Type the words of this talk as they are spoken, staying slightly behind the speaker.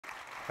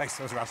Thanks,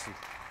 that was Rusty.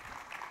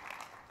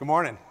 Good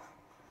morning.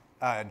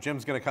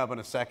 Jim's going to come up in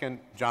a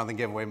second. Jonathan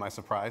gave away my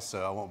surprise,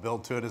 so I won't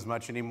build to it as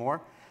much anymore.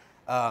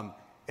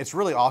 It's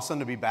really awesome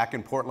to be back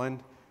in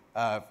Portland.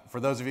 For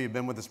those of you who've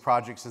been with this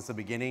project since the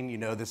beginning, you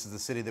know this is the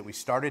city that we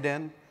started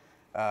in.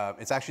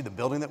 It's actually the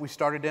building that we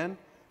started in.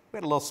 We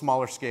had a little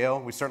smaller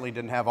scale. We certainly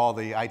didn't have all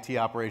the IT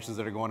operations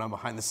that are going on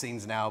behind the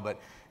scenes now,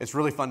 but it's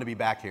really fun to be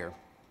back here.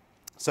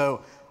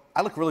 So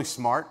I look really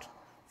smart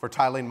for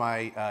titling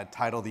my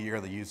title, The Year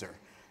of the User.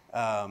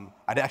 I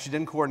actually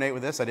didn't coordinate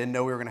with this. I didn't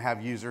know we were going to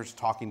have users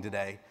talking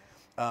today.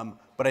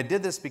 But I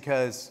did this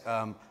because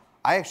I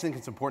actually think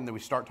it's important that we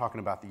start talking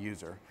about the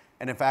user.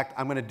 And in fact,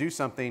 I'm going to do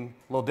something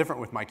a little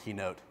different with my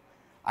keynote.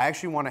 I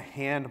actually want to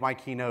hand my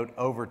keynote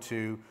over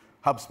to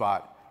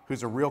HubSpot,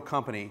 who's a real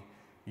company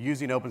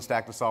using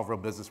OpenStack to solve real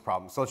business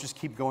problems. So let's just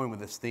keep going with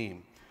this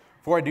theme.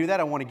 Before I do that,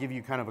 I want to give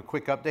you kind of a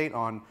quick update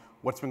on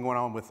what's been going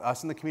on with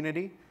us in the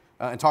community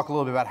and talk a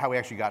little bit about how we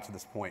actually got to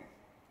this point.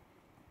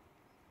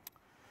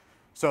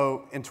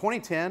 So in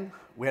 2010,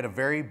 we had a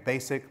very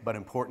basic but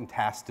important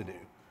task to do.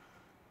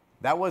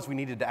 That was we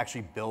needed to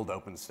actually build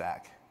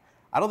OpenStack.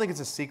 I don't think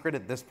it's a secret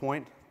at this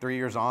point, 3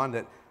 years on,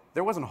 that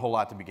there wasn't a whole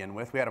lot to begin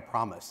with. We had a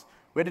promise.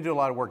 We had to do a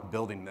lot of work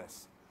building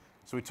this.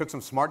 So we took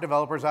some smart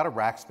developers out of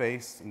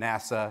Rackspace,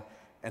 NASA,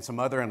 and some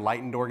other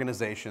enlightened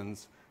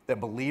organizations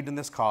that believed in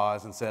this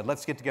cause and said,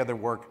 let's get together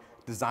and work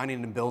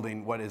designing and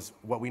building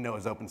what we know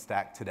as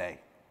OpenStack today.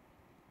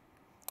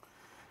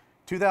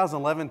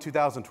 2011,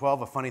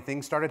 2012, a funny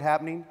thing started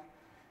happening.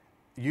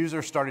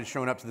 Users started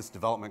showing up to this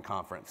development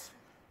conference.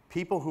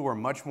 People who were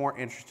much more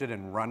interested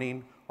in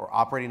running or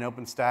operating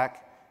OpenStack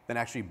than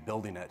actually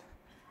building it.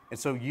 And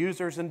so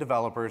users and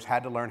developers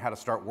had to learn how to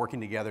start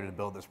working together to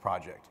build this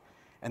project.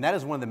 And that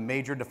is one of the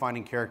major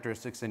defining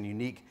characteristics and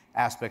unique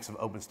aspects of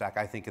OpenStack,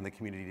 I think, in the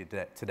community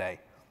today.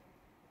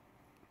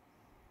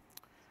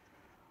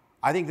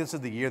 I think this is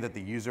the year that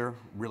the user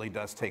really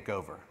does take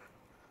over.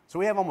 So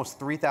we have almost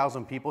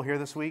 3,000 people here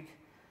this week.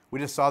 We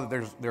just saw that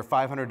there are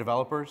 500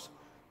 developers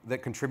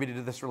that contributed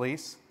to this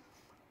release.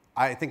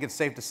 I think it's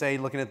safe to say,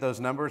 looking at those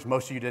numbers,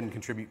 most of you didn't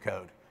contribute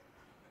code.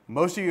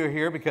 Most of you are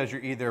here because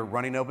you're either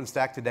running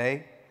OpenStack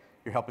today,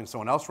 you're helping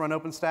someone else run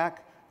OpenStack,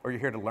 or you're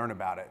here to learn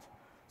about it.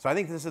 So I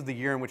think this is the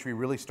year in which we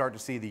really start to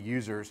see the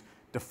users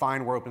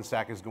define where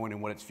OpenStack is going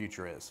and what its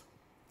future is.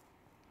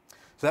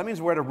 So that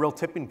means we're at a real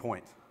tipping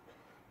point.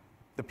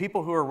 The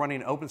people who are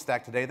running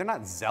OpenStack today, they're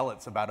not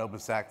zealots about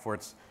OpenStack for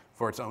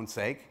its own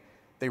sake.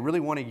 They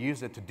really want to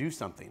use it to do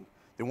something.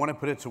 They want to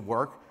put it to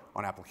work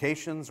on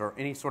applications or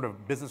any sort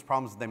of business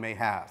problems that they may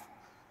have.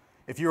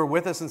 If you were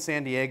with us in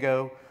San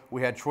Diego,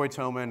 we had Troy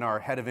Toman, our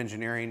head of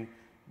engineering,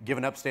 give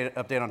an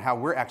update on how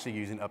we're actually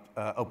using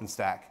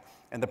OpenStack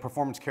and the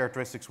performance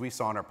characteristics we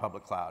saw in our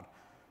public cloud.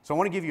 So I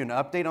want to give you an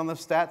update on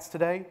those stats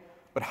today,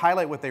 but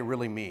highlight what they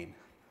really mean.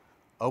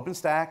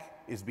 OpenStack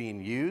is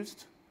being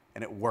used,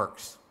 and it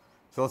works.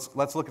 So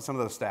let's look at some of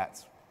those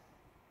stats.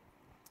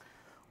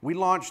 We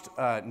launched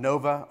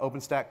Nova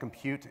OpenStack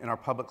Compute in our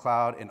public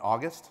cloud in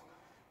August.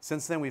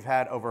 Since then, we've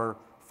had over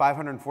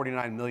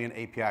 549 million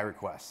API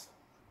requests.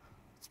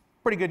 It's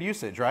pretty good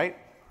usage, right?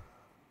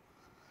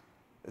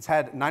 It's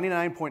had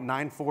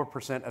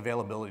 99.94%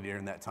 availability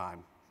during that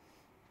time.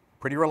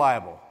 Pretty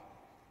reliable.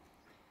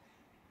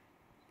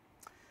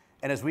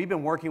 And as we've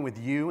been working with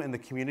you and the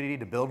community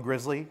to build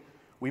Grizzly,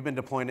 we've been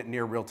deploying it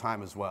near real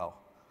time as well.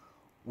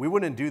 We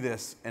wouldn't do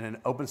this in an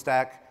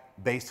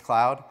OpenStack-based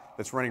cloud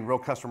that's running real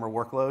customer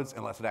workloads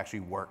unless it actually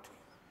worked.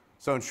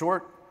 So in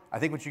short, I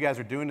think what you guys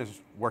are doing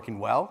is working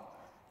well,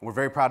 and we're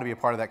very proud to be a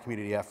part of that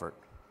community effort.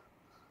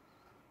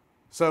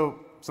 So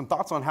some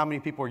thoughts on how many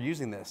people are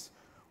using this.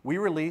 We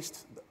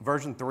released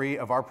version 3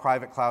 of our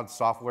private cloud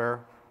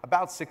software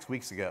about 6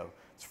 weeks ago.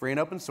 It's free and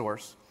open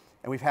source,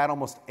 and we've had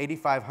almost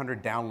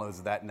 8,500 downloads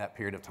of that in that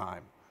period of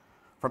time,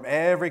 from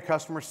every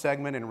customer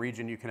segment and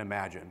region you can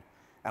imagine.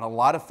 And a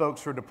lot of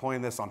folks are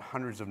deploying this on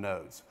hundreds of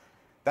nodes.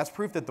 That's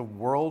proof that the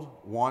world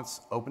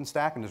wants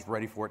OpenStack and is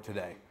ready for it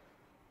today.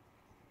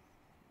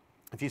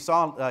 If you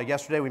saw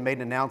yesterday, we made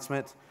an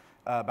announcement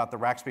about the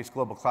Rackspace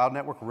Global Cloud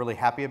Network. We're really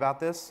happy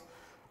about this.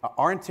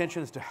 Our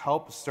intention is to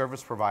help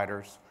service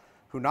providers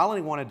who not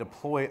only want to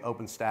deploy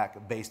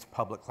OpenStack-based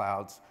public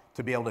clouds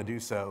to be able to do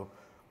so,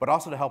 but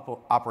also to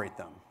help operate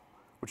them,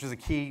 which is a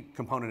key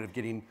component of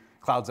getting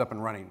clouds up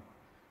and running.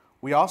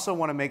 We also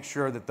want to make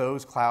sure that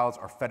those clouds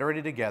are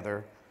federated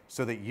together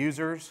so that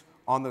users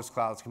on those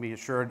clouds can be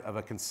assured of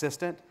a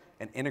consistent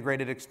and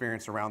integrated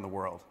experience around the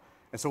world.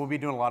 And so we'll be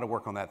doing a lot of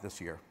work on that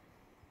this year.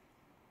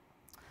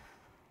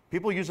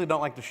 People usually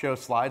don't like to show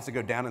slides that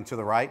go down and to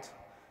the right.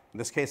 In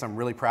this case, I'm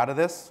really proud of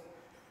this.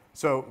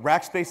 So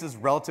Rackspace's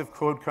relative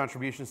code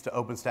contributions to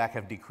OpenStack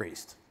have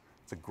decreased.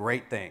 It's a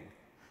great thing.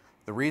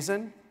 The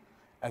reason,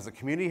 as the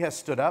community has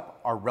stood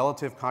up, our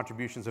relative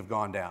contributions have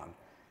gone down.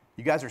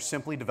 You guys are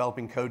simply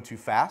developing code too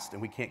fast,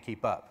 and we can't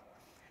keep up.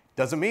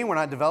 Doesn't mean we're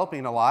not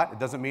developing a lot. It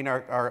doesn't mean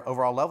our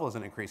overall level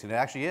isn't increasing. It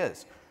actually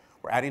is.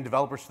 We're adding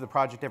developers to the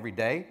project every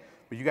day,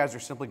 but you guys are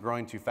simply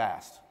growing too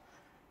fast.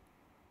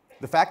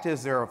 The fact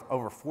is there are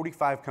over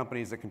 45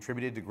 companies that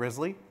contributed to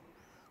Grizzly.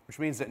 which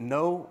means that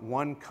no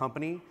one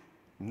company,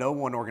 no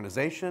one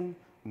organization,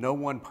 no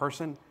one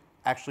person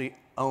actually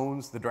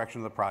owns the direction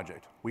of the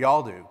project. We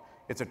all do.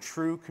 It's a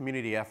true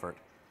community effort.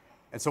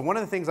 And so one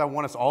of the things I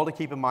want us all to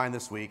keep in mind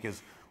this week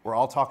is we're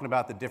all talking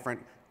about the different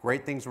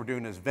great things we're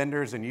doing as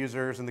vendors and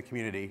users in the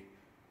community,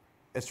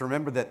 is to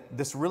remember that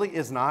this really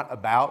is not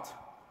about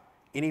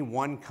any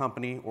one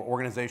company or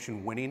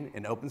organization winning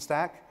in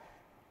OpenStack.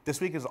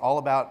 This week is all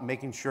about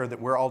making sure that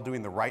we're all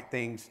doing the right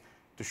things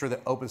to ensure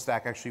that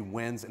OpenStack actually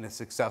wins and is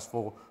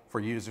successful for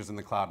users in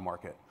the cloud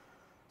market.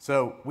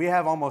 So we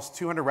have almost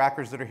 200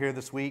 Rackers that are here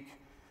this week.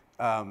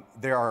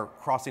 They are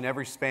crossing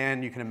every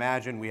span you can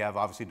imagine. We have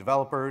obviously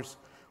developers.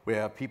 We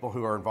have people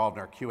who are involved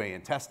in our QA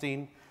and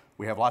testing.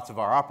 We have lots of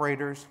our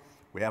operators.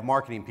 We have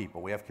marketing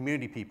people. We have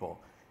community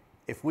people.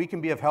 If we can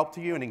be of help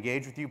to you and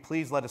engage with you,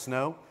 please let us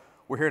know.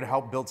 We're here to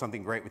help build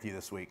something great with you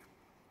this week.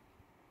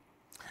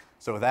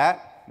 So with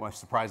that, my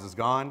surprise is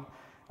gone.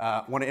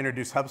 I want to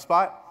introduce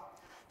HubSpot.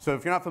 So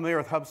if you're not familiar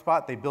with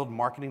HubSpot, they build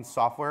marketing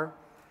software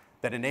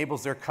that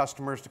enables their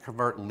customers to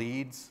convert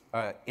leads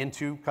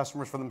into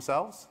customers for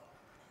themselves.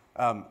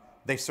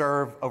 They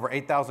serve over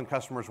 8,000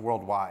 customers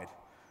worldwide.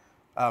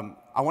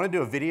 I want to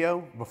do a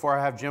video before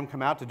I have Jim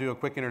come out to do a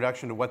quick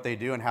introduction to what they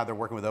do and how they're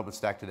working with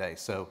OpenStack today.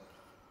 So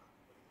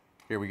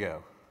here we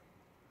go.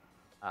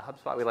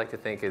 HubSpot, we like to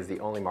think, is the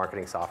only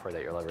marketing software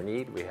that you'll ever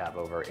need. We have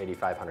over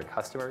 8,500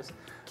 customers.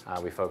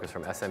 We focus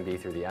from SMB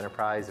through the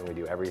enterprise, and we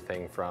do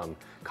everything from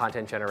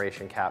content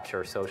generation,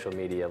 capture, social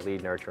media,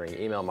 lead nurturing,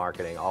 email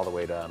marketing, all the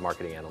way to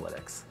marketing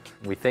analytics.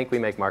 We think we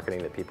make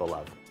marketing that people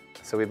love.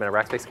 So we've been a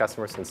Rackspace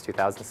customer since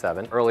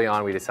 2007. Early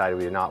on, we decided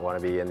we did not want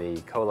to be in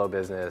the colo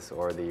business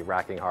or the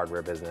racking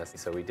hardware business.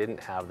 So we didn't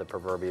have the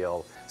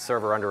proverbial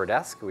server under a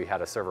desk. We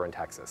had a server in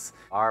Texas.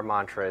 Our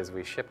mantra is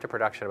we ship to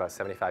production about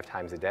 75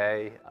 times a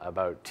day,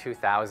 about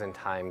 2,000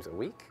 times a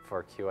week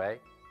for QA.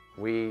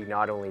 We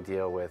not only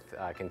deal with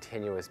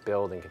continuous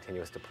build and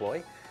continuous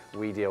deploy,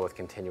 we deal with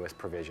continuous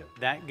provision.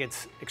 That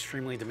gets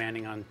extremely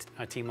demanding on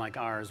a team like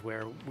ours,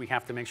 where we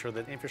have to make sure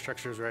that the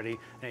infrastructure is ready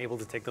and able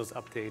to take those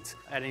updates.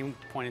 At any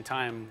point in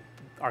time,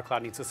 our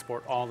cloud needs to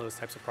support all those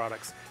types of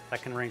products.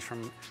 That can range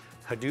from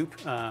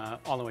Hadoop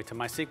all the way to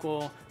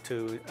MySQL,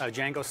 to a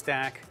Django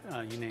stack,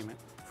 you name it.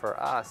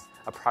 For us,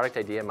 a product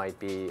idea might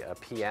be a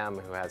PM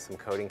who has some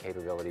coding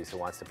capabilities who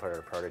wants to put out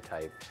a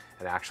prototype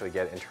and actually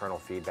get internal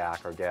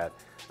feedback or get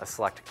a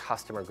select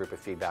customer group of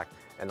feedback.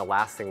 And the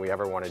last thing we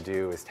ever want to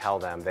do is tell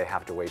them they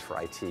have to wait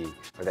for IT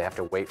or they have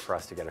to wait for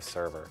us to get a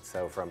server.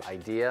 So from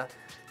idea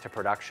to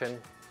production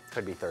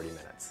could be 30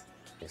 minutes.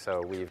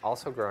 So we've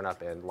also grown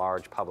up in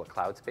large public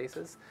cloud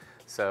spaces.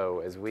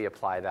 So as we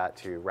apply that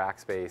to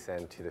Rackspace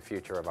and to the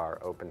future of our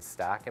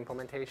OpenStack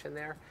implementation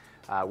there,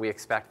 we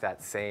expect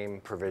that same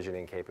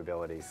provisioning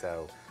capability.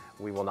 So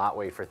we will not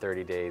wait for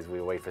 30 days, we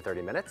will wait for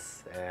 30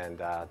 minutes, and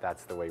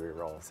that's the way we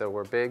roll. So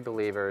we're big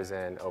believers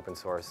in open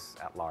source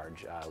at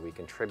large. We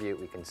contribute,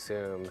 we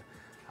consume.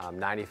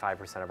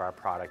 95% of our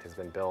product has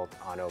been built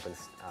on open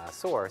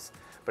source,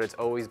 but it's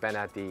always been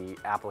at the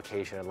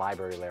application and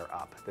library layer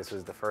up. This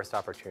was the first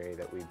opportunity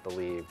that we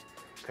believed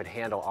could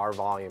handle our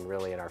volume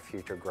really in our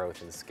future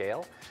growth and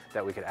scale,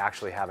 that we could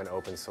actually have an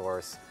open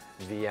source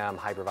VM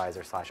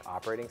hypervisor /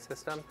 operating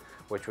system,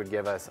 which would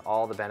give us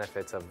all the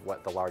benefits of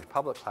what the large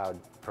public cloud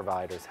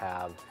providers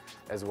have,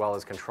 as well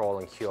as control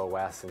and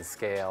QoS and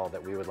scale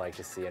that we would like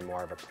to see in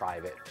more of a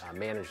private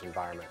managed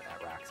environment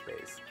at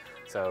Rackspace.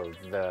 So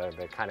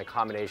the kind of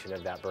combination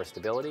of that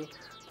burstability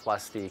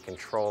plus the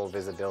control,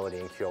 visibility,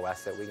 and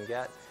QoS that we can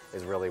get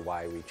is really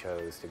why we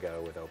chose to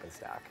go with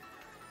OpenStack.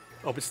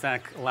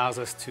 OpenStack allows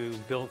us to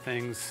build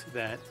things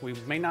that we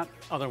may not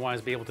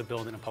otherwise be able to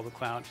build in a public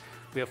cloud.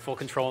 We have full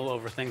control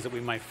over things that we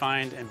might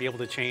find and be able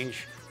to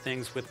change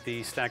things with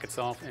the stack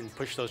itself and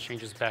push those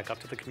changes back up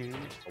to the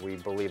community. We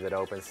believe that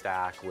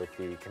OpenStack, with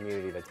the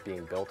community that's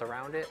being built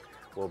around it,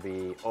 will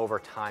be, over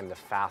time, the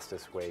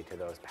fastest way to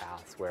those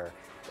paths, where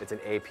it's an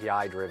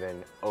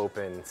API-driven,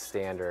 open,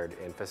 standard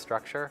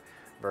infrastructure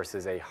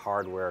versus a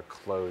hardware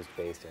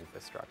closed-based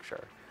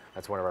infrastructure.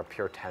 That's one of our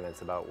pure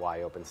tenets about why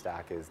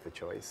OpenStack is the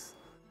choice.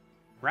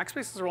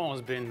 Rackspace's role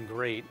has been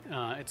great.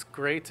 It's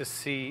great to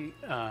see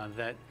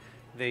that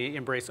they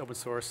embrace open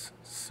source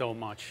so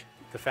much.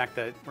 The fact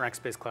that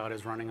Rackspace Cloud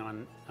is running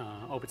on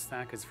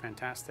OpenStack is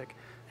fantastic.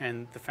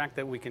 And the fact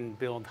that we can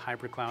build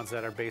hybrid clouds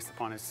that are based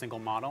upon a single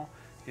model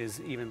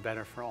is even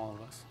better for all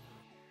of us.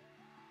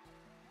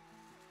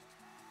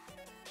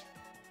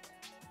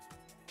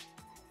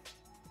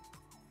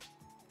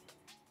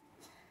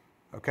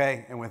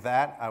 Okay, and with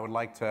that, I would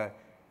like to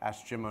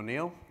ask Jim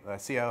O'Neill, the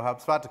CIO of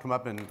HubSpot, to come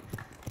up and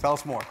tell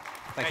us more.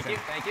 Thanks, Jim.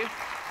 Thank you.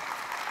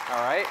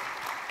 All right.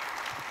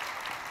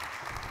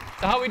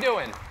 So how we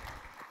doing?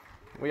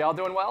 We all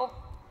doing well?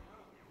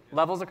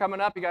 Levels are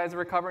coming up. You guys are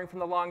recovering from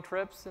the long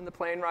trips and the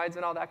plane rides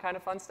and all that kind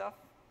of fun stuff?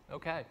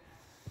 Okay.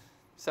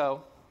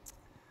 So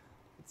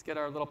let's get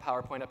our little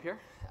PowerPoint up here.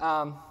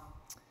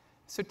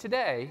 So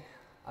today,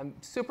 I'm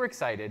super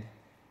excited.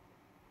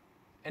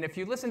 And if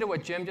you listen to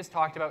what Jim just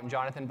talked about and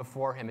Jonathan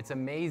before him, it's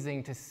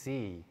amazing to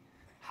see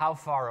how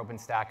far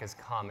OpenStack has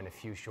come in a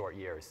few short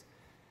years.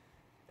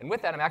 And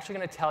with that, I'm actually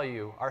going to tell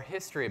you our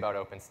history about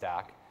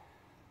OpenStack,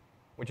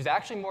 which is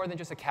actually more than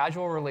just a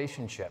casual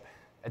relationship.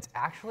 It's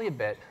actually a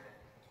bit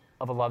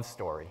of a love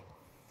story.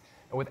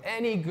 And with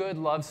any good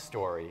love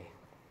story,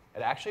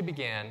 it actually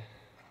began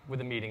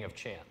with a meeting of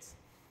chance.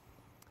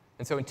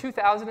 And so in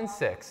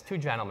 2006, two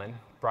gentlemen,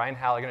 Brian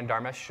Halligan and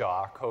Dharmesh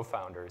Shah,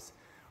 co-founders,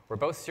 were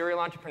both serial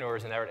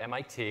entrepreneurs, and they were at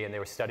MIT, and they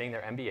were studying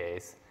their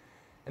MBAs.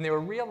 And they were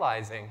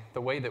realizing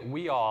the way that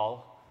we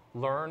all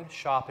learn,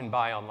 shop, and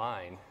buy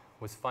online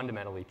was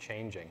fundamentally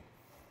changing.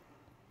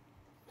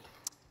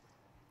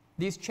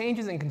 These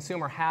changes in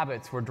consumer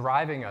habits were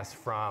driving us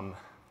from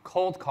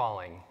cold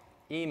calling,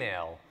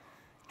 email,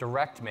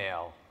 direct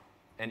mail,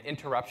 and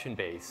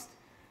interruption-based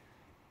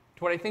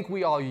to what I think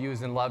we all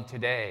use and love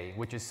today,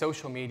 which is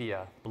social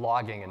media,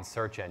 blogging, and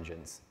search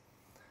engines.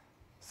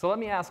 So let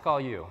me ask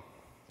all you,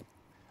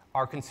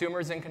 are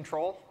consumers in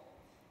control?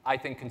 I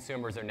think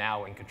consumers are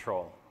now in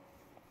control.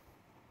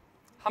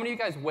 How many of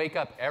you guys wake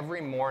up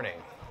every morning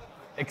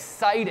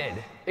excited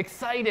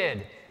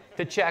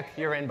to check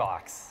your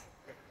inbox?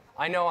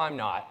 I know I'm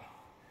not.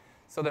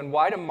 So then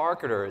why do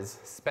marketers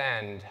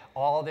spend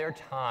all their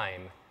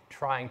time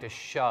trying to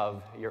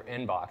shove your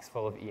inbox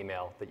full of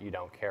email that you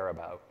don't care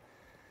about?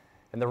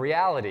 And the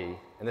reality,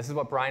 and this is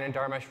what Brian and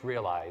Dharmesh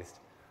realized,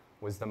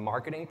 was the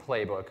marketing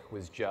playbook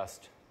was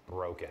just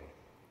broken.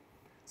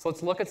 So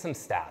let's look at some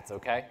stats,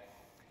 okay?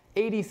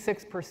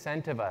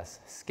 86% of us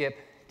skip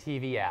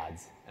TV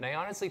ads. And I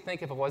honestly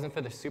think if it wasn't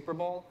for the Super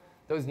Bowl,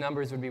 those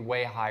numbers would be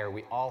way higher.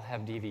 We all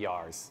have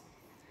DVRs.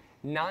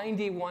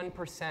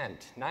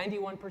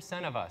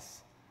 91% of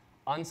us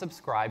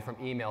unsubscribe from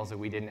emails that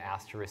we didn't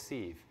ask to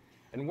receive.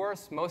 And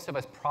worse, most of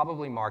us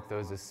probably mark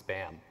those as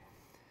spam.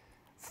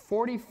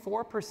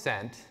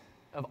 44%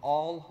 of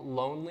all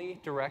lonely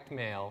direct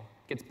mail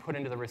gets put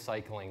into the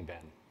recycling bin.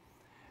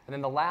 And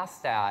then the last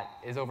stat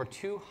is over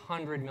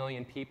 200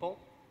 million people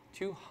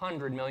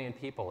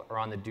are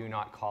on the do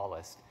not call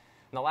list.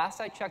 And the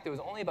last I checked, there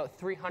was only about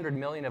 300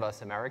 million of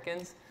us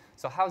Americans.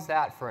 So how's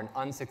that for an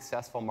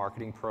unsuccessful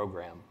marketing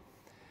program?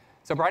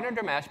 So Brian and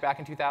Dharmesh, back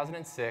in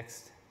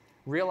 2006,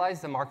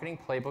 realized the marketing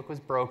playbook was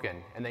broken.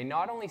 And they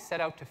not only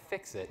set out to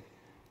fix it,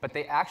 but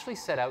they actually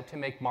set out to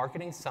make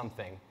marketing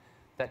something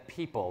that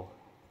people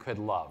could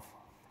love.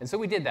 And so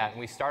we did that, and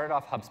we started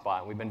off HubSpot,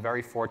 and we've been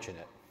very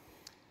fortunate.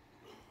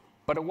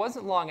 But it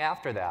wasn't long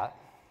after that,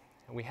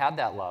 and we had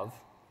that love,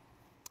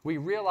 we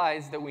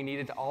realized that we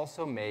needed to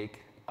also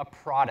make a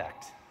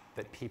product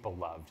that people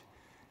loved.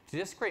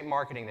 Just great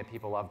marketing that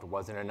people loved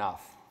wasn't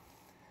enough.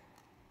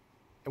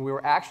 And we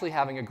were actually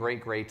having a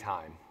great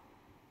time.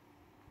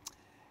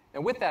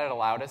 And with that, it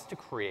allowed us to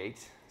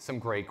create some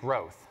great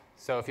growth.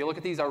 So if you look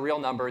at these, our real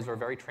numbers, we're a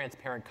very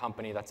transparent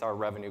company. That's our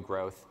revenue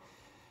growth.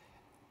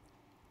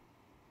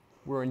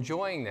 We're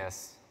enjoying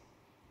this,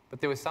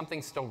 but there was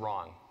something still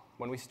wrong.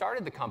 When we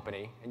started the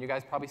company, and you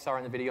guys probably saw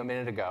in the video a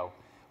minute ago,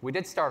 we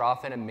did start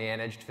off in a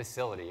managed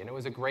facility, and it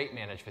was a great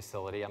managed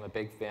facility. I'm a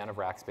big fan of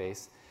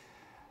Rackspace.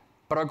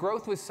 But our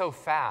growth was so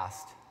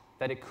fast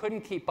that it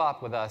couldn't keep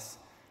up with us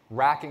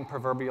racking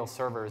proverbial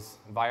servers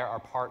via our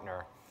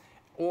partner,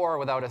 or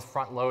without us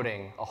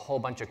front-loading a whole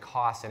bunch of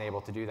costs and able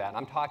to do that. And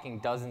I'm talking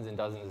dozens and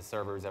dozens of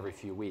servers every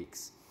few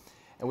weeks.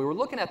 And we were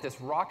looking at this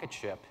rocket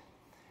ship,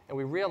 and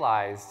we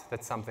realized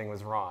that something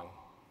was wrong.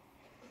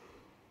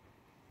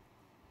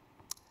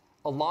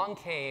 Along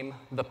came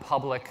the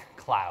public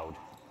cloud.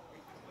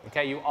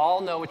 Okay, you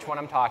all know which one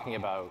I'm talking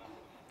about.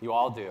 You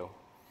all do.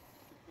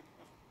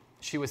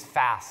 She was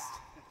fast.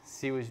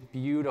 She was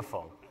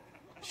beautiful.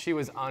 She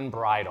was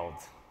unbridled.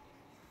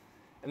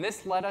 And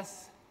this let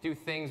us do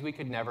things we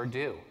could never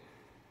do.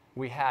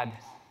 We had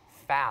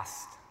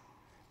fast,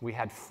 we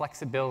had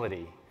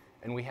flexibility,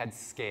 and we had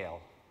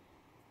scale.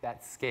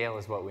 That scale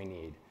is what we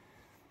need.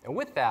 And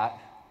with that,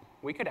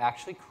 we could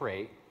actually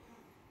create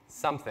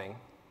something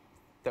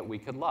that we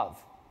could love.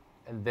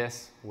 And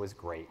this was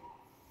great.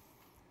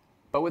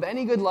 But with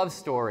any good love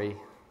story,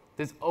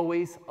 there's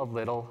always a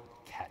little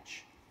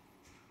catch.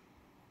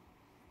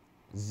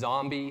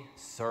 Zombie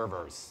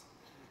servers.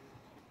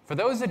 For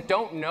those that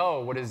don't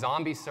know what a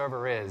zombie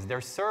server is, they're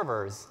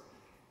servers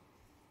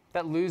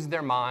that lose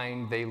their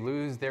mind, they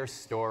lose their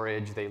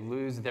storage, they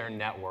lose their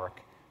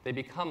network, they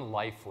become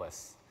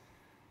lifeless.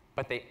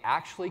 But they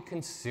actually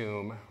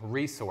consume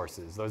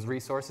resources. Those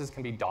resources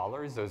can be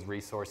dollars, those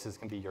resources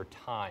can be your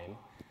time.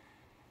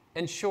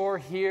 And sure,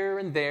 here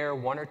and there,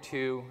 one or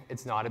two,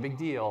 it's not a big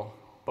deal,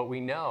 but we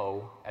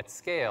know at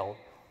scale,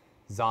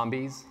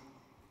 zombies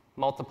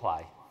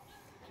multiply.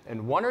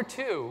 And one or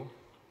two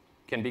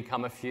can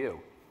become a few.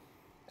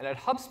 And at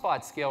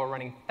HubSpot scale, we're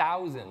running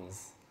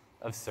thousands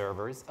of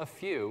servers. A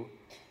few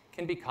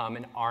can become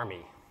an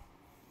army.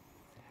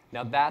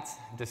 Now that's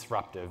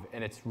disruptive,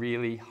 and it's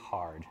really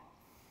hard.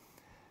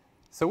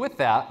 So with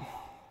that,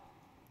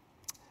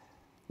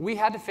 we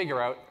had to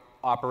figure out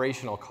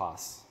operational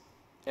costs.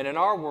 And in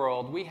our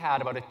world, we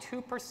had about a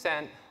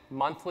 2%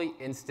 monthly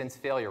instance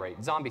failure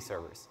rate, zombie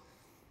servers.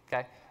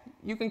 Okay?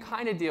 You can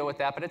kind of deal with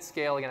that, but at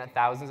scale, again, at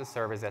thousands of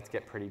servers, that's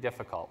get pretty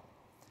difficult.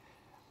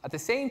 At the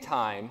same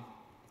time,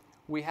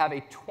 we have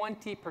a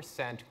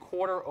 20%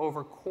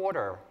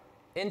 quarter-over-quarter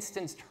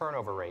instance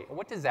turnover rate. And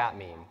what does that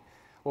mean?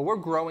 Well, we're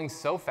growing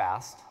so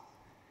fast,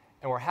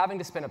 and we're having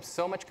to spin up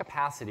so much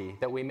capacity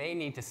that we may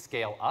need to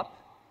scale up,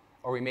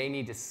 or we may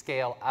need to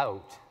scale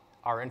out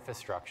our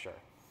infrastructure.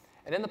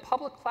 And in the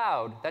public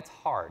cloud, that's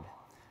hard,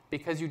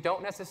 because you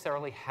don't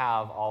necessarily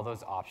have all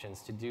those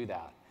options to do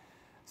that.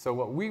 So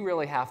what we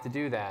really have to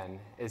do then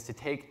is to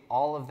take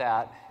all of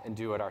that and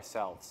do it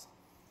ourselves.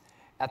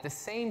 At the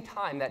same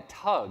time, that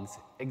tugs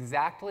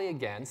exactly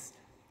against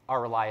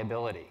our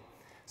reliability.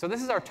 So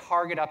this is our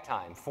target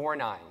uptime, 4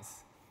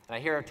 nines. And I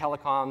hear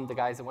telecom, the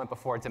guys that went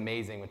before, it's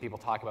amazing when people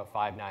talk about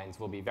 5 nines.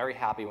 We'll be very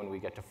happy when we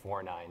get to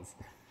 4 nines.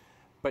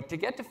 But to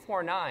get to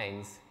 4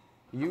 nines,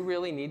 you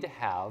really need to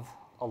have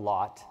a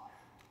lot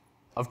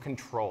of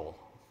control.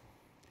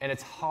 And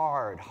it's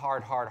hard,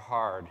 hard, hard,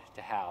 hard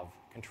to have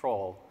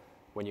control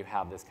when you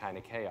have this kind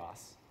of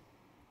chaos.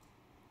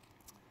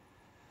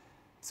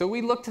 So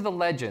we look to the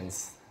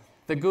legends,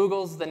 the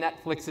Googles, the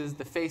Netflixes,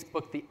 the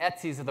Facebook, the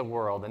Etsy's of the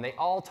world, and they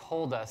all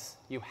told us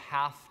you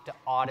have to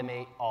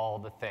automate all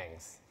the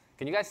things.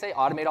 Can you guys say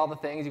automate all the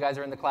things? You guys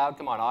are in the cloud?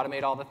 Come on,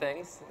 automate all the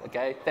things.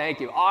 Okay, thank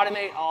you.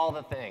 Automate all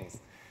the things.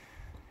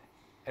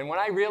 And when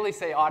I really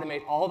say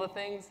automate all the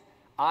things,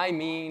 I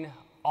mean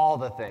all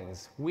the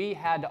things. We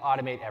had to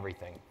automate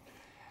everything.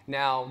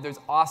 Now, there's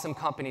awesome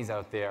companies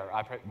out there.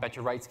 I bet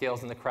you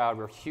Rightscale's in the crowd.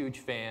 We're huge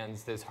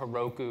fans. There's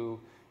Heroku,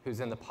 who's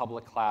in the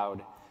public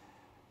cloud.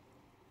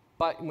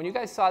 But when you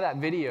guys saw that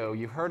video,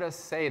 you heard us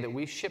say that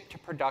we ship to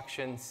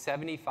production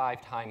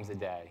 75 times a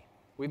day.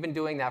 We've been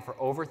doing that for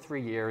over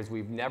 3 years.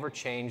 We've never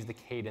changed the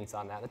cadence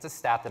on that. That's a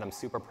stat that I'm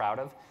super proud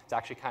of. It's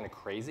actually kind of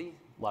crazy.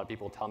 A lot of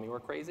people tell me we're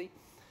crazy.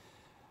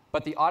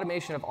 But the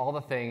automation of all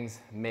the things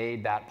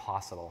made that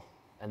possible,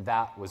 and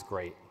that was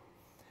great.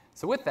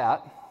 So with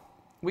that,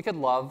 we could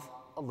love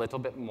a little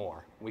bit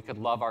more. We could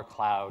love our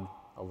cloud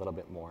a little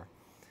bit more.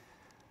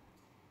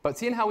 But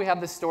seeing how we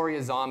have this story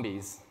of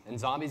zombies, and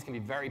zombies can be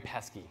very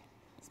pesky,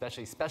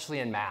 especially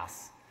in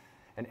mass.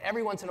 And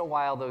every once in a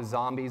while, those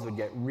zombies would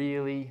get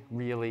really,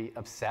 really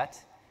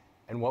upset.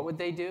 And what would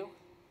they do?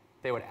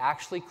 They would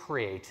actually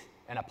create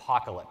an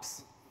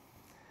apocalypse.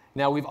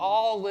 Now, we've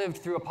all lived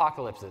through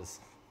apocalypses.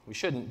 We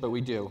shouldn't, but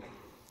we do.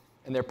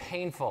 And they're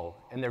painful,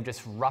 and they're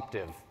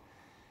disruptive.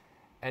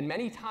 And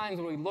many times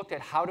when we look at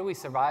how do we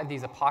survive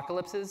these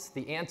apocalypses,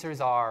 the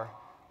answers are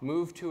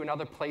move to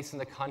another place in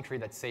the country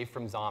that's safe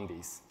from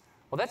zombies.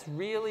 Well, that's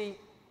really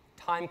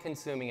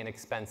time-consuming and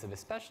expensive,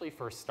 especially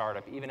for a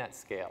startup, even at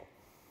scale.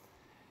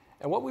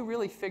 And what we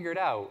really figured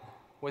out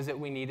was that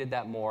we needed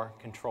that more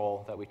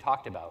control that we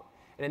talked about.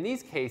 And in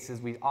these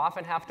cases, we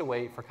often have to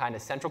wait for kind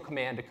of central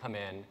command to come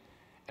in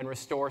and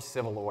restore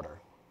civil order.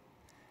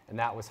 And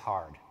that was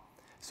hard.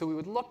 So we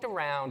would look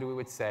around and we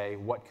would say,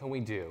 what can we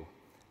do?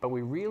 But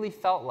we really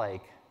felt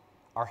like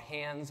our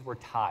hands were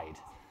tied.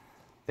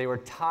 They were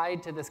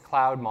tied to this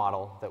cloud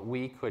model that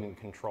we couldn't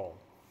control.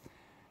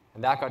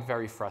 And that got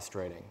very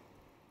frustrating.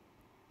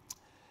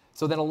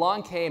 So then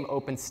along came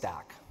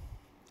OpenStack.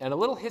 And a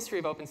little history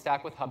of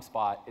OpenStack with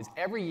HubSpot is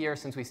every year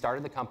since we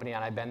started the company,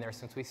 and I've been there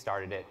since we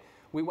started it,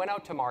 we went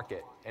out to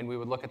market, and we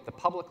would look at the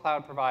public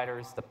cloud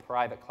providers, the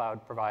private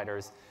cloud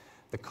providers,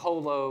 the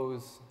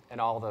colos, and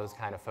all those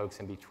kind of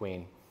folks in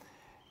between.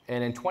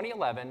 And in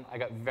 2011, I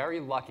got very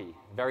lucky,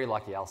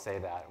 I'll say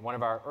that. One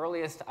of our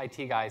earliest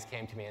IT guys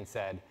came to me and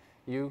said,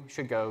 you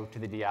should go to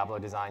the Diablo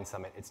Design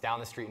Summit. It's down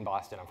the street in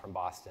Boston. I'm from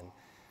Boston.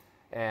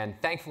 And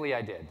thankfully,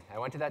 I did. I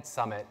went to that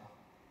summit,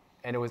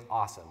 and it was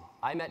awesome.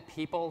 I met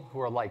people who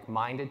were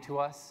like-minded to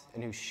us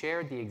and who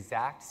shared the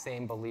exact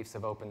same beliefs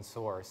of open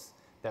source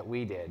that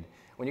we did.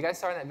 When you guys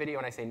saw in that video,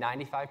 when I say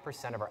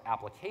 95% of our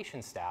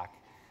application stack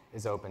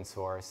is open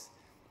source,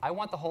 I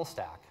want the whole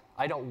stack.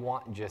 I don't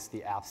want just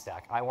the app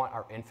stack. I want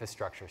our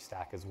infrastructure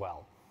stack as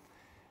well.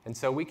 And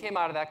so we came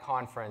out of that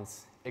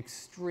conference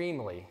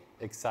extremely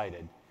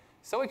excited.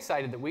 So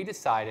excited that we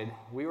decided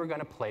we were going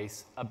to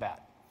place a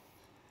bet.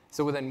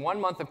 So within 1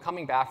 month of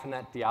coming back from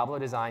that Diablo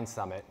Design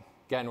Summit,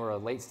 again, we're a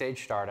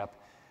late-stage startup,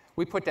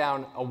 we put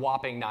down a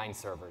whopping 9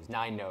 servers,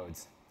 9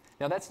 nodes.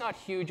 Now, that's not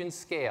huge in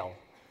scale,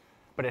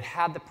 but it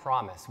had the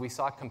promise. We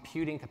saw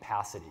computing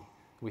capacity.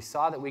 We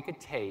saw that we could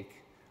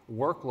take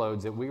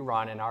workloads that we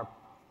run in our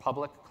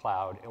public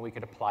cloud, and we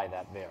could apply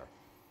that there.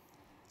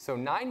 So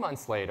 9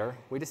 months later,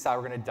 we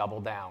decided we're going to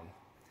double down.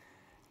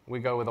 We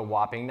go with a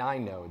whopping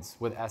 9 nodes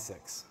with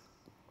Essex.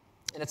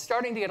 And it's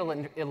starting to get a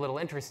little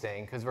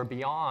interesting because we're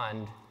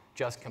beyond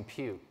just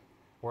compute.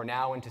 We're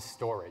now into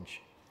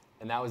storage.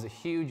 And that was a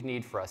huge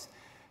need for us.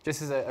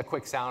 Just as a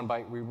quick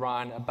soundbite, we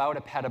run about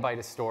a petabyte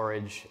of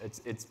storage.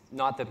 It's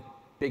not the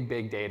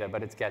big data,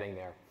 but it's getting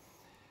there.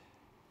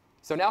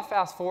 So now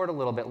fast forward a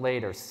little bit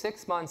later,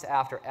 6 months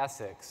after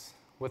Essex,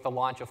 with the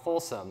launch of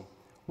Folsom,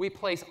 we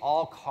place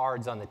all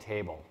cards on the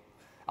table,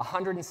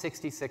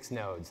 166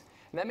 nodes.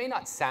 And that may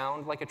not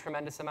sound like a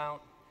tremendous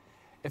amount.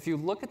 If you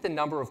look at the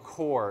number of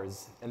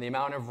cores and the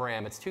amount of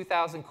RAM, it's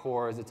 2,000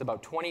 cores, it's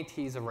about 20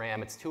 Ts of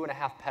RAM, it's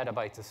 2.5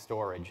 petabytes of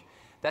storage.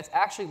 That's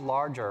actually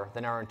larger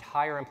than our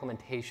entire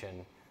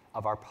implementation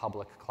of our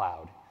public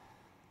cloud.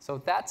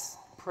 So that's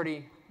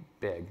pretty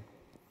big.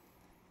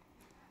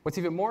 What's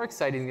even more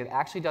exciting is it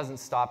actually doesn't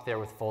stop there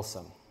with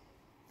Folsom.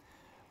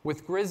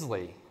 With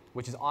Grizzly,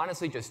 which is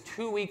honestly just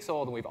 2 weeks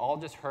old, and we've all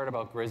just heard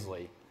about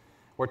Grizzly,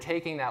 we're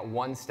taking that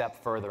one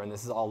step further, and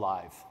this is all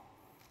live.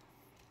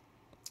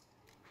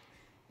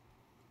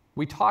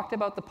 We talked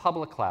about the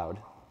public cloud,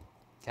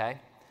 okay?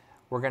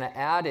 We're going to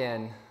add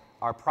in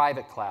our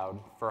private cloud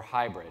for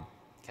hybrid,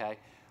 okay?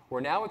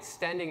 We're now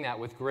extending that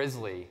with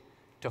Grizzly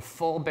to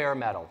full bare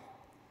metal.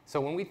 So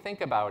when we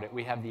think about it,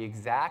 we have the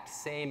exact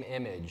same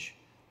image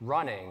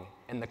running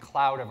in the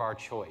cloud of our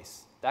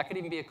choice. That could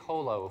even be a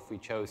colo if we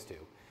chose to.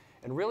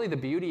 And really the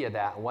beauty of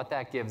that and what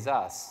that gives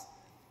us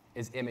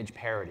is image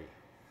parity.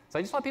 So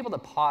I just want people to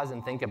pause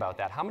and think about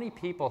that. How many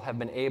people have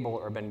been able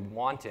or been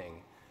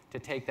wanting to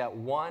take that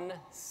one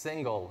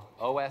single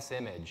OS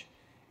image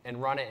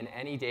and run it in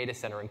any data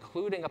center,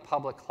 including a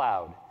public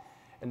cloud?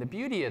 And the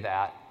beauty of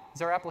that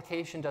is our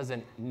application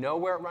doesn't know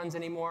where it runs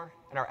anymore,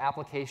 and our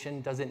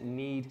application doesn't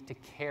need to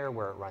care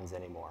where it runs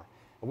anymore.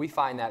 And we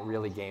find that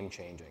really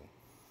game-changing.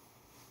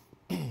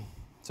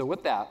 So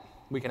with that,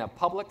 we can have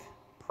public,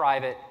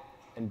 private,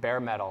 and bare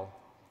metal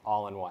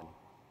all in one.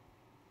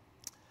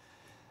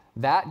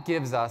 That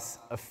gives us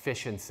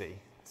efficiency.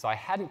 So I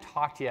hadn't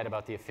talked yet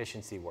about the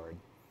efficiency word.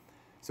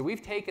 So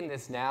we've taken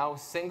this now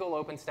single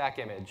OpenStack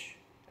image,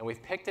 and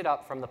we've picked it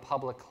up from the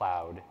public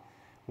cloud.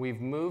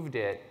 We've moved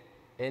it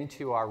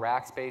into our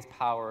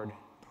Rackspace-powered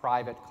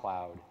private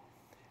cloud.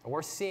 And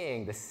we're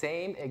seeing the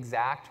same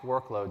exact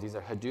workloads. These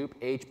are Hadoop,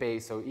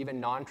 HBase, so even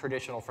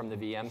non-traditional from the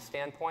VM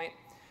standpoint.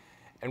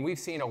 And we've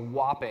seen a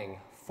whopping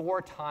 4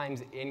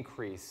 times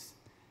increase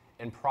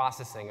in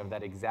processing of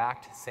that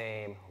exact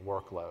same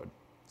workload.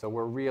 So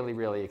we're really,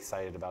 really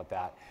excited about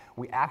that.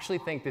 We actually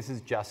think this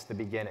is just the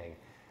beginning.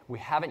 We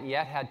haven't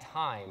yet had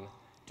time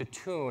to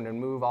tune and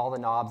move all the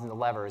knobs and the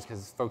levers,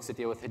 because folks that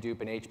deal with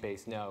Hadoop and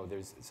HBase know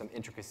there's some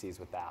intricacies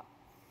with that.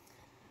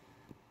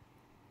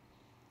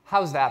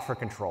 How's that for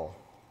control?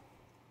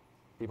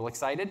 People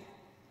excited?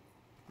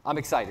 I'm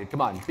excited.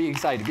 Come on, be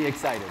excited, be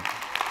excited.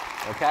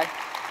 Okay?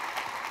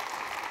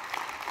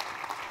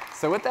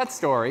 So with that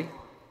story,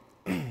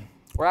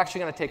 we're actually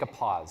going to take a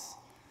pause.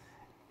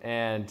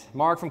 And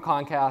Mark from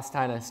Comcast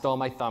kind of stole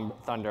my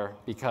thunder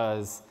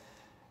because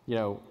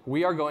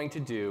we are going to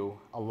do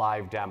a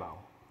live demo.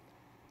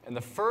 And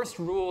the first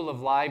rule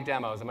of live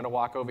demos, I'm going to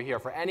walk over here,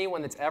 for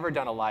anyone that's ever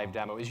done a live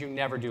demo, is you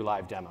never do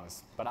live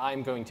demos. But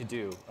I'm going to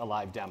do a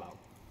live demo.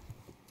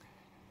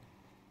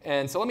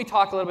 And so let me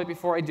talk a little bit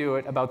before I do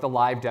it about the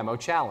live demo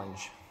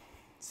challenge.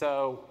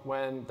 So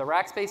when the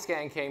Rackspace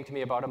gang came to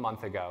me about a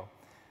month ago,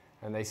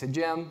 and they said,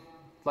 Jim,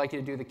 I'd like you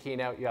to do the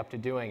keynote, you're up to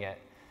doing it.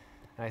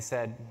 And I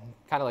said,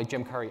 kind of like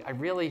Jim Curry,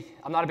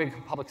 I'm not a big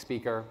public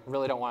speaker, I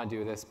really don't want to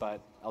do this, but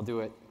I'll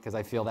do it because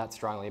I feel that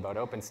strongly about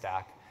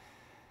OpenStack.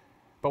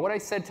 But what I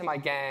said to my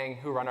gang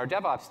who run our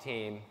DevOps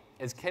team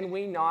is, can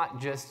we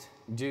not just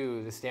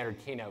do the standard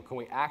keynote? Can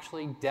we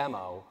actually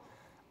demo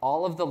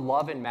all of the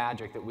love and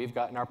magic that we've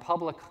got in our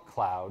public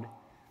cloud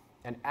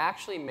and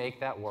actually make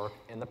that work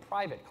in the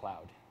private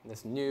cloud, in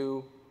this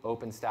new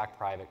OpenStack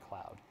private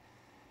cloud?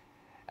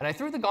 And I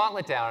threw the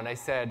gauntlet down and I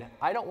said,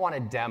 I don't want a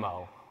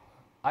demo.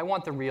 I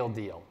want the real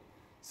deal.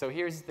 So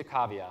here's the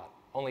caveat.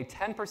 Only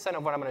 10%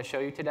 of what I'm going to show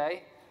you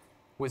today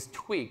was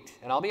tweaked.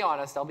 And I'll be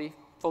honest, I'll be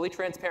fully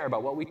transparent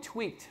about what we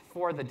tweaked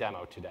for the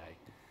demo today.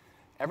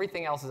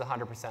 Everything else is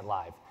 100%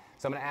 live.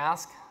 So I'm going to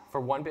ask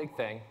for one big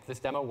thing. If this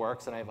demo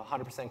works, and I have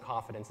 100%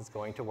 confidence it's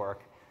going to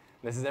work.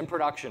 This is in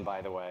production,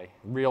 by the way,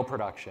 real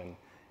production.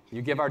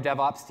 You give our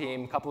DevOps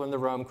team, a couple in the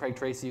room, Craig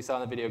Tracy you saw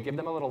in the video, give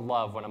them a little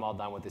love when I'm all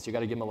done with this. You've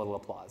got to give them a little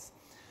applause.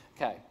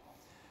 OK.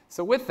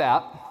 So with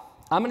that,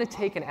 I'm going to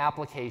take an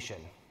application,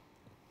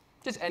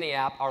 just any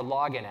app, our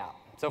login app.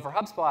 So for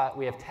HubSpot,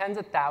 we have tens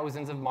of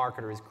thousands of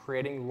marketers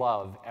creating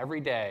love every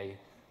day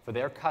for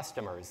their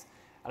customers.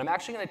 And I'm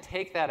actually going to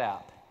take that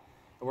app,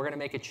 and we're going to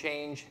make a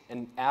change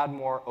and add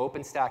more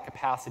OpenStack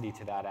capacity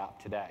to that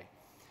app today.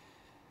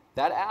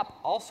 That app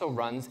also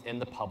runs in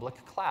the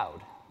public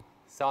cloud.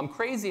 So I'm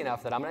crazy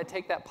enough that I'm going to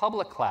take that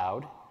public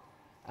cloud,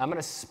 and I'm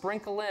going to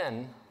sprinkle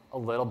in a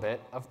little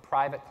bit of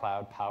private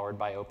cloud powered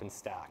by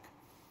OpenStack.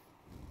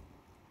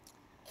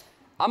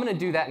 I'm going to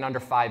do that in under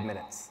 5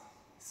 minutes.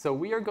 So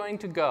we are going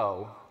to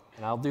go,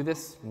 and I'll do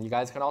this, and you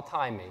guys can all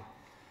time me.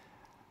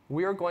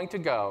 We are going to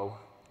go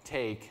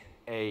take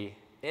an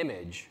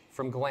image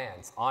from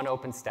Glance on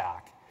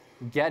OpenStack,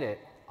 get it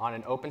on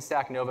an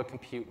OpenStack Nova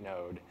compute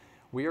node.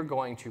 We are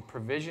going to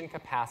provision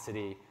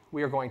capacity.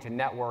 We are going to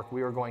network.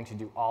 We are going to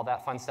do all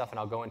that fun stuff, and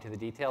I'll go into the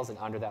details in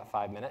under that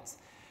 5 minutes.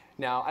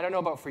 Now, I don't know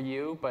about for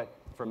you, but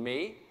for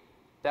me,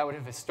 that would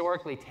have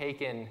historically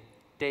taken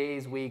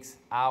days, weeks,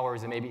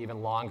 hours, and maybe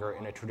even longer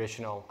in a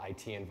traditional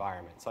IT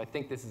environment. So I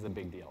think this is a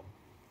big deal.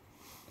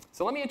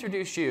 So let me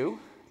introduce you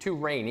to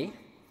Rainey.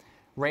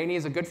 Rainey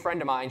is a good friend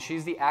of mine.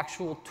 She's the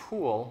actual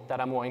tool that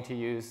I'm going to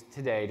use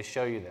today to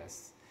show you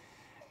this.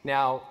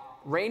 Now,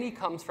 Rainey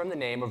comes from the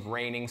name of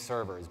raining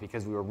servers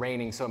because we were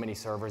raining so many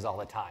servers all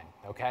the time,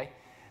 okay?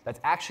 That's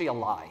actually a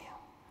lie.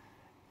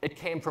 It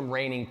came from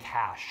raining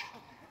cash.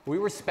 We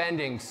were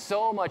spending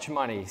so much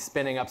money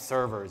spinning up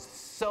servers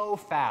so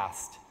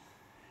fast.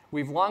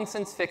 We've long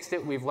since fixed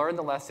it. We've learned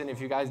the lesson.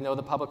 If you guys know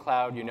the public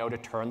cloud, you know to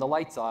turn the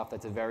lights off.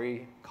 That's a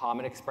very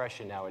common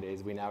expression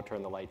nowadays. We now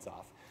turn the lights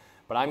off.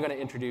 But I'm going to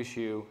introduce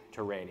you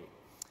to Rainy.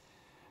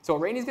 So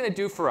what Rainy's going to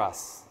do for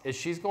us is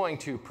she's going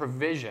to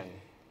provision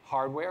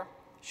hardware.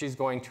 She's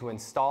going to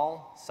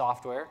install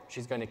software.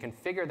 She's going to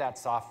configure that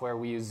software.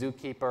 We use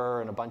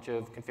Zookeeper and a bunch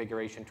of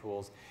configuration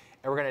tools.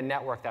 And we're going to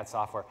network that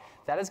software.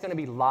 That is going to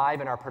be live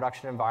in our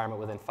production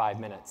environment within 5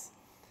 minutes.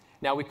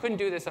 Now, we couldn't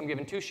do this. I'm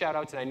giving 2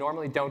 shout-outs, and I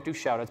normally don't do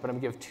shout-outs, but I'm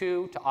going to give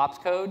 2 to Ops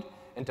Code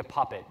and to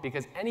Puppet,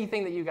 because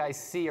anything that you guys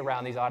see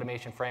around these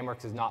automation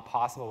frameworks is not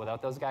possible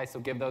without those guys. So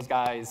give those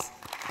guys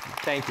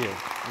thank you.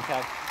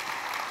 Okay?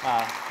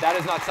 That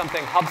is not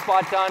something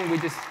HubSpot done. We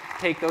just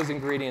take those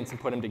ingredients and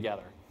put them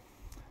together.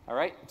 All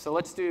right? So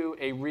let's do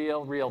a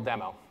real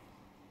demo.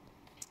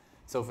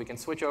 So if we can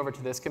switch over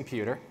to this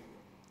computer.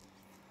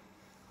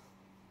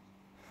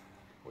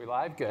 We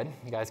live? Good.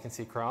 You guys can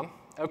see Chrome.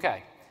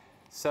 OK.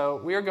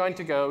 So we are going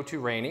to go to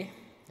Rainy.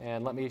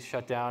 And let me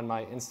shut down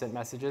my instant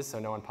messages so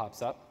no one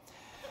pops up.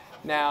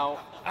 Now,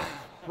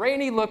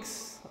 Rainy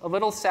looks a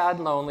little sad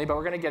and lonely, but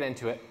we're going to get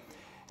into it.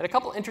 And a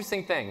couple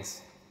interesting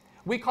things.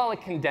 We call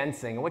it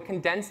condensing. And what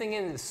condensing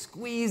is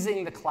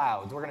squeezing the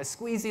clouds. We're going to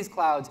squeeze these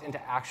clouds into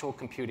actual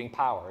computing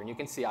power. And you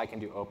can see I can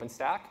do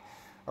OpenStack,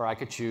 or I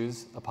could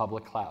choose a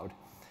public cloud.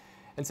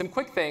 And some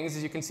quick things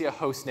is you can see a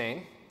host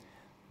name.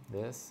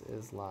 This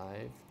is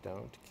live.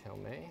 Don't kill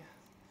me.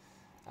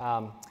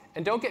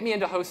 And don't get me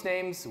into host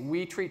names.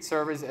 We treat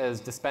servers as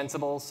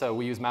dispensable, so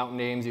we use mountain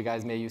names. You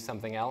guys may use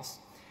something else.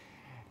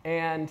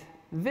 And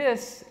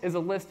this is a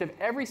list of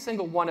every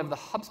single one of the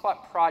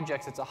HubSpot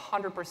projects that's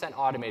 100%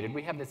 automated.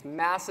 We have this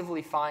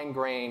massively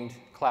fine-grained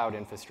cloud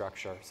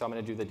infrastructure. So I'm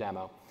going to do the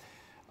demo.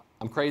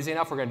 I'm crazy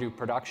enough. We're going to do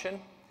production.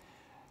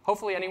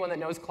 Hopefully, anyone that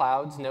knows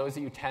clouds knows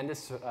that you tend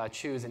to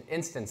choose an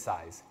instance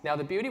size. Now,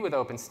 the beauty with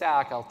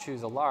OpenStack, I'll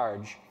choose a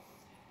large,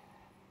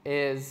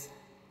 is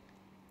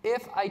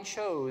if I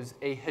chose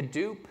a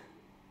Hadoop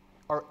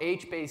or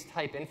H-based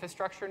type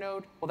infrastructure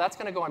node, well, that's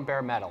going to go on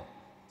bare metal.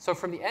 So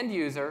from the end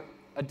user,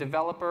 a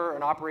developer,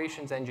 an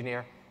operations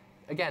engineer,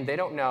 again, they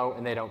don't know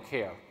and they don't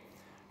care.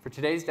 For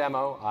today's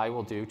demo, I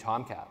will do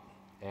Tomcat.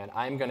 And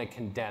I'm going to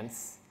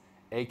condense,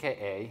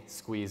 AKA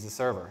squeeze the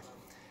server.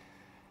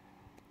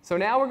 So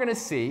now we're going to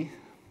see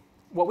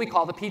what we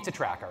call the pizza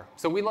tracker.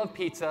 So we love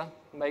pizza.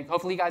 Like,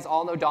 hopefully you guys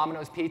all know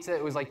Domino's Pizza.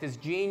 It was like this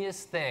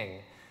genius thing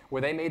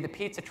where they made the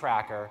pizza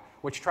tracker,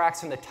 which tracks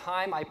from the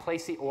time I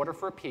place the order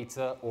for a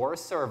pizza or a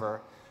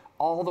server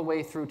all the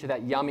way through to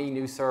that yummy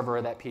new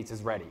server that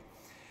pizza's ready.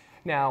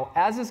 Now,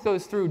 as this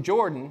goes through,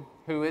 Jordan,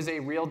 who is a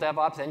real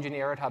DevOps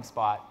engineer at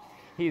HubSpot,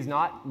 he's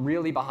not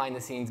really behind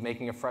the scenes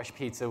making a fresh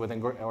pizza with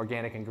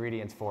organic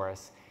ingredients for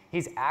us.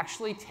 He's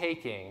actually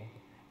taking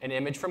an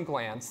image from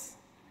Glance,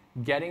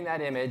 getting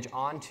that image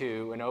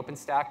onto an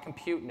OpenStack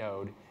compute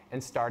node,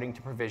 and starting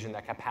to provision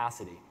that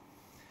capacity.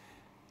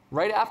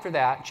 Right after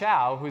that,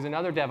 Chow, who's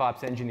another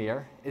DevOps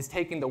engineer, is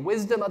taking the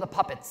wisdom of the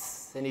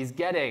puppets, and he's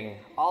getting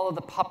all of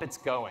the puppets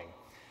going.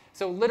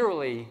 So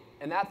literally,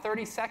 in that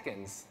 30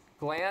 seconds,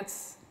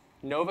 Glance,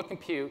 Nova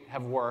Compute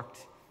have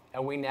worked,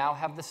 and we now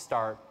have the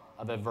start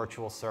of a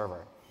virtual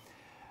server.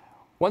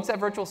 Once that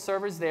virtual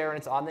server is there and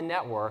it's on the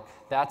network,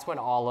 that's when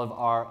all of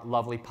our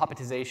lovely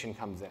puppetization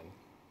comes in.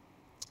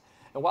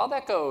 And while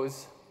that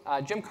goes,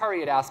 Jim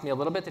Curry had asked me a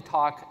little bit to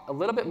talk a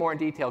little bit more in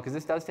detail, because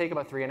this does take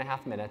about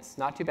 3.5 minutes,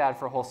 not too bad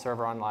for a whole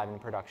server on live in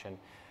production,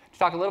 to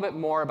talk a little bit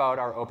more about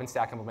our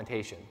OpenStack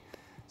implementation.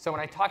 So when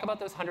I talk about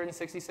those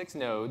 166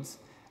 nodes,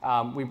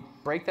 we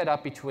break that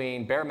up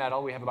between bare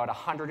metal. We have about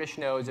 100-ish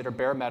nodes that are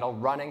bare metal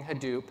running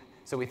Hadoop.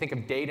 So we think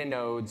of data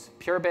nodes,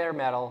 pure bare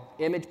metal,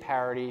 image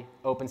parity,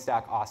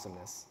 OpenStack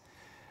awesomeness.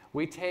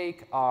 We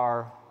take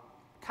our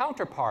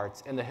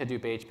counterparts in the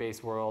Hadoop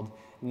H-based world,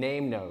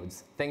 name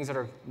nodes, things that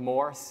are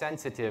more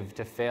sensitive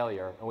to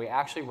failure, and we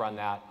actually run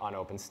that on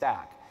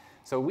OpenStack.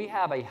 So we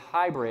have a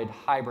hybrid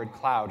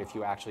cloud, if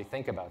you actually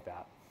think about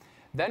that.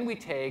 Then we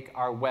take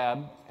our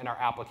web and our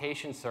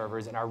application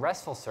servers and our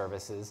RESTful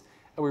services,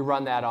 and we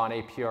run that on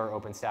a pure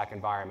OpenStack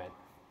environment,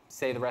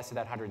 say the rest of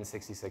that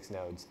 166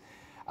 nodes.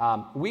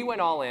 We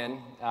went all in.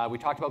 We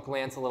talked about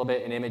Glance a little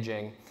bit and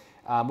imaging.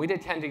 We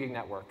did 10 gig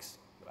networks.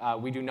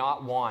 We do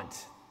not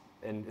want,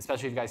 and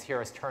especially if you guys hear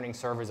us turning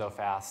servers so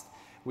fast,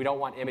 we don't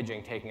want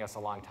imaging taking us a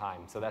long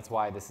time. So that's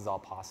why this is all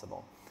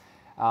possible.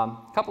 A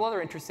couple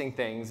other interesting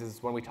things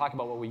is when we talk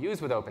about what we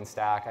use with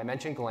OpenStack, I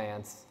mentioned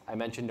Glance. I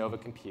mentioned Nova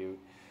Compute.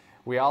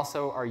 We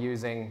also are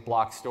using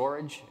block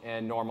storage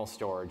and normal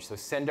storage, so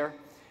Cinder.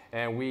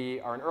 And we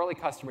are an early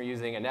customer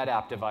using a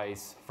NetApp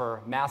device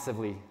for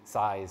massively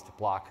sized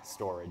block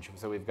storage.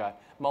 So we've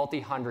got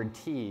multi-hundred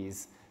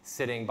Ts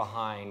sitting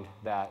behind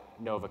that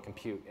Nova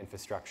Compute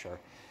infrastructure.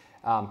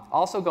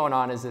 Also going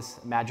on as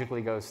this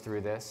magically goes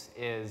through this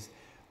is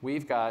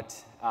we've got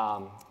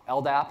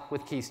LDAP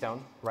with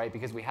Keystone, right?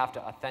 Because we have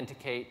to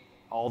authenticate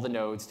all the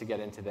nodes to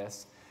get into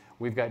this.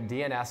 We've got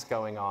DNS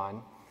going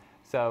on.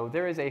 So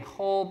there is a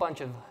whole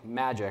bunch of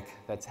magic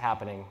that's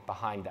happening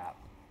behind that.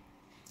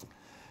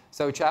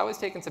 So Chow has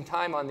taken some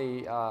time on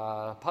the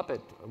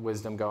Puppet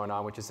wisdom going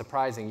on, which is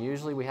surprising.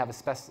 Usually we have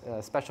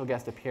a special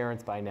guest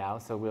appearance by now,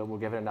 so we'll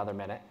give it another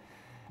minute.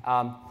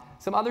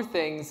 Some other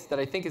things that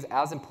I think is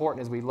as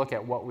important as we look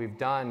at what we've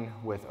done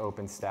with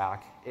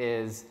OpenStack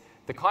is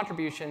the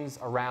contributions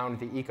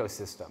around the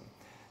ecosystem.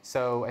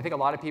 So I think a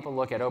lot of people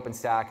look at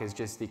OpenStack as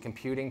just the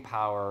computing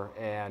power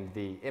and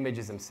the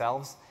images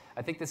themselves.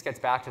 I think this gets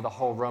back to the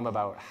whole room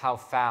about how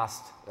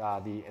fast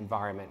the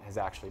environment has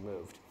actually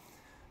moved.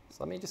 So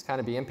let me just kind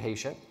of be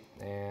impatient,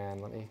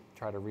 and let me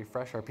try to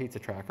refresh our pizza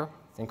tracker.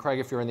 And Craig,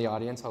 if you're in the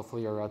audience,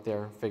 hopefully you're out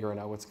there figuring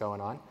out what's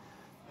going on.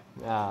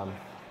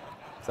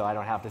 So I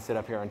don't have to sit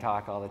up here and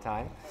talk all the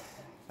time.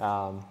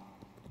 And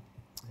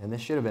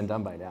this should have been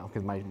done by now,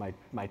 because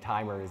my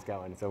timer is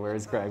going. So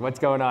where's Craig? What's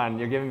going on?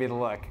 You're giving me the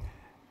look.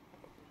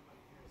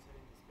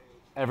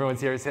 Everyone's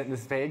here is hitting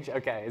this page?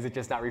 OK, is it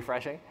just not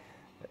refreshing?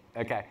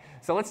 OK,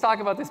 so let's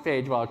talk about this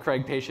page while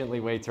Craig patiently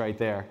waits right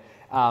there.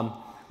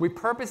 We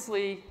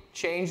purposely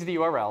changed the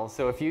URL.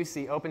 So if you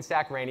see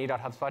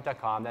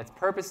openstackrainy.hubspot.com, that's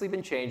purposely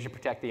been changed to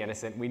protect the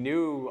innocent. We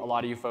knew a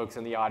lot of you folks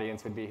in the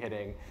audience would be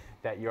hitting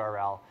that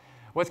URL.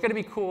 What's going to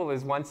be cool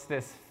is once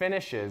this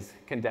finishes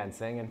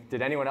condensing, and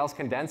did anyone else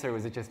condense, or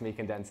was it just me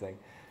condensing?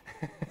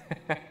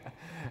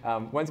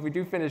 Once we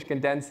do finish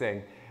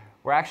condensing,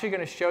 we're actually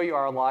going to show you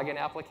our login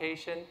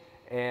application.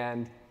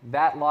 And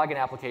that login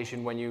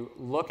application, when you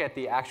look at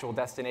the actual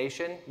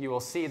destination, you will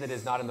see that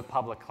it's not in the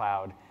public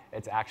cloud.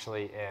 It's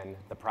actually in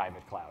the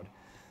private cloud.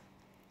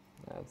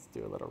 Let's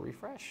do a little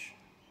refresh.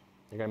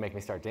 You're going to make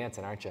me start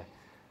dancing, aren't you?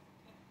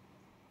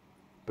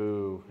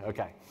 Boo.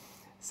 OK.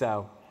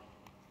 So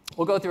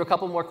we'll go through a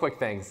couple more quick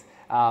things.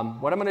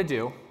 What I'm going to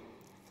do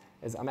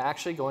is I'm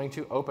actually going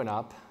to open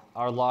up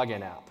our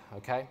login app.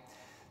 OK?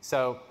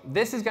 So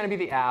this is going to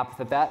be the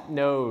app that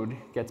node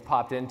gets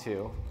popped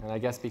into. And I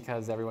guess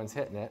because everyone's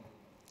hitting it,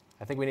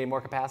 I think we need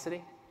more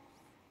capacity.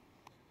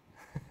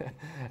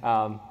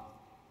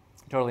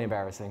 Totally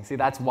embarrassing. See,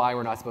 that's why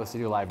we're not supposed to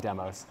do live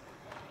demos.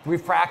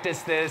 We've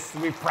practiced this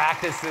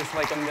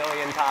like a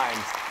million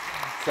times.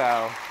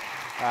 So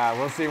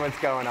we'll see what's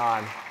going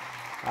on.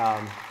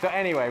 So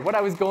anyway, what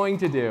I was going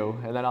to do,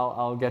 and then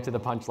I'll get to the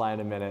punchline in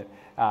a minute.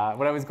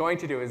 What I was going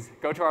to do is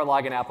go to our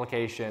login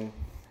application.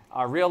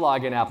 Our real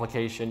login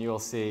application, you'll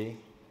see,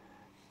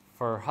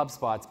 for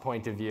HubSpot's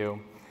point of view.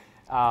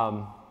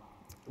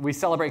 We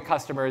celebrate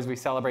customers. We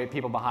celebrate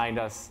people behind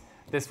us.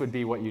 This would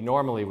be what you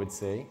normally would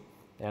see.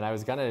 And I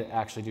was going to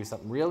actually do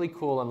something really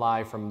cool and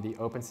live from the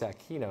OpenStack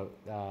keynote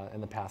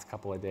in the past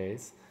couple of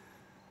days.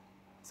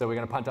 So we're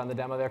going to punt on the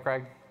demo there,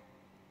 Craig?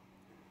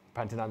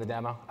 Punting on the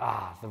demo?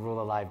 Ah, the rule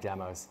of live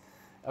demos.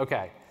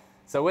 OK.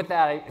 So with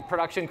that,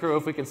 production crew,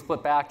 if we can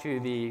split back to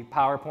the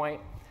PowerPoint.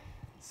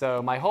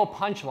 So my whole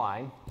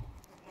punchline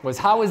was,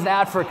 how is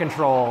that for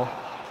control?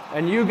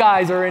 And you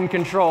guys are in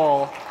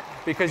control,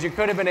 because you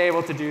could have been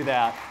able to do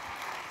that.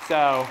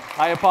 So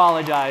I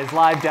apologize.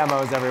 Live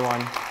demos,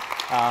 everyone.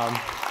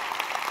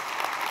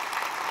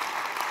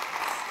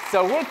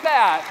 So with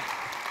that,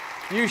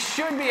 you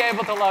should be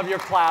able to love your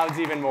clouds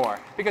even more.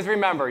 Because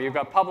remember, you've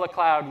got public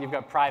cloud, you've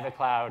got private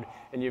cloud,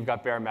 and you've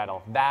got bare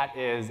metal. That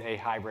is a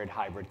hybrid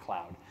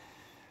cloud.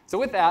 So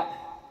with that,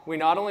 we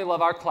not only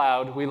love our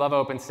cloud, we love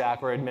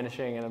OpenStack. We're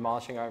diminishing and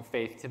demolishing our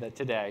faith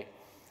today.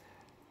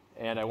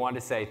 And I wanted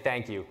to say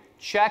thank you.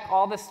 Check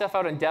all this stuff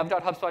out on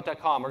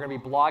dev.hubspot.com. We're going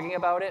to be blogging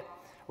about it.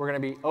 We're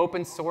going to be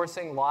open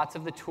sourcing lots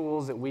of the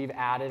tools that we've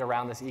added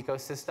around this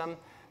ecosystem.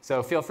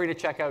 So feel free to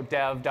check out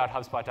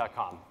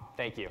dev.hubspot.com.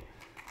 Thank you.